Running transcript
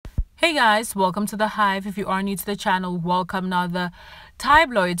Hey guys, welcome to the Hive. If you are new to the channel, welcome. Now, the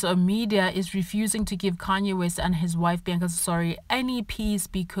tabloids or media is refusing to give Kanye West and his wife Bianca any peace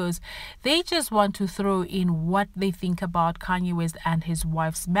because they just want to throw in what they think about Kanye West and his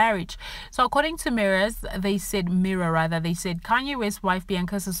wife's marriage. So according to Mirror, they said Kanye West's wife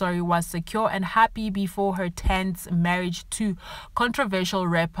Bianca was secure and happy before her tense marriage to controversial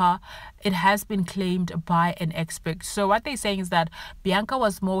rapper. It has been claimed by an expert. So what they're saying is that Bianca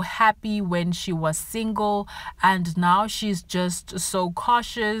was more happy when she was single, and now she's just so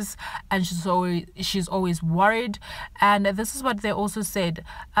cautious and she's always worried. And this is what they also said.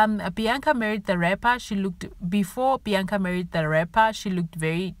 Bianca married the rapper. Before Bianca married the rapper, she looked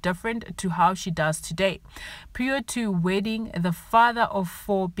very different to how she does today. Prior to wedding, the father of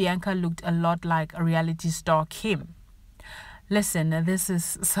four, Bianca looked a lot like a reality star Kim. Listen, this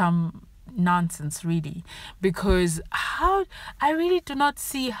is some nonsense really, because I really do not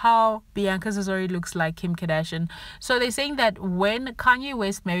see how Bianca looks like Kim Kardashian. So they're saying that when Kanye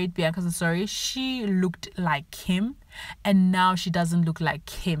West married Bianca she looked like Kim, and now she doesn't look like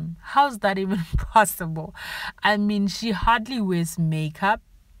Kim. How's that even possible? I mean, she hardly wears makeup.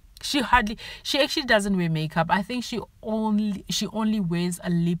 She actually doesn't wear makeup. I think she only wears a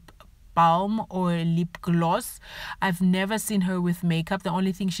lip balm or a lip gloss. I've never seen her with makeup. The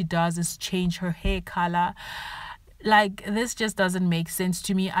only thing she does is change her hair color. Like, this just doesn't make sense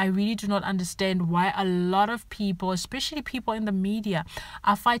to me. I really do not understand why a lot of people, especially people in the media,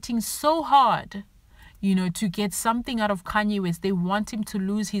 are fighting so hard, to get something out of Kanye West. They want him to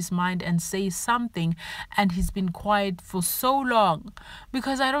lose his mind and say something, and he's been quiet for so long,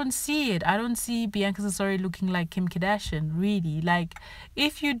 because I don't see it. I don't see Bianca looking like Kim Kardashian, really. Like,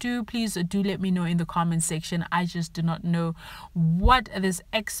 if you do, please do let me know in the comment section. I just do not know what this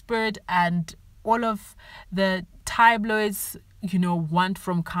expert and all of the tabloids want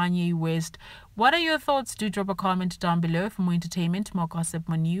from Kanye West. What are your thoughts? Do drop a comment down below. For more entertainment, more gossip,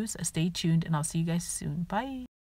 more news. Stay tuned, and I'll see you guys soon. Bye.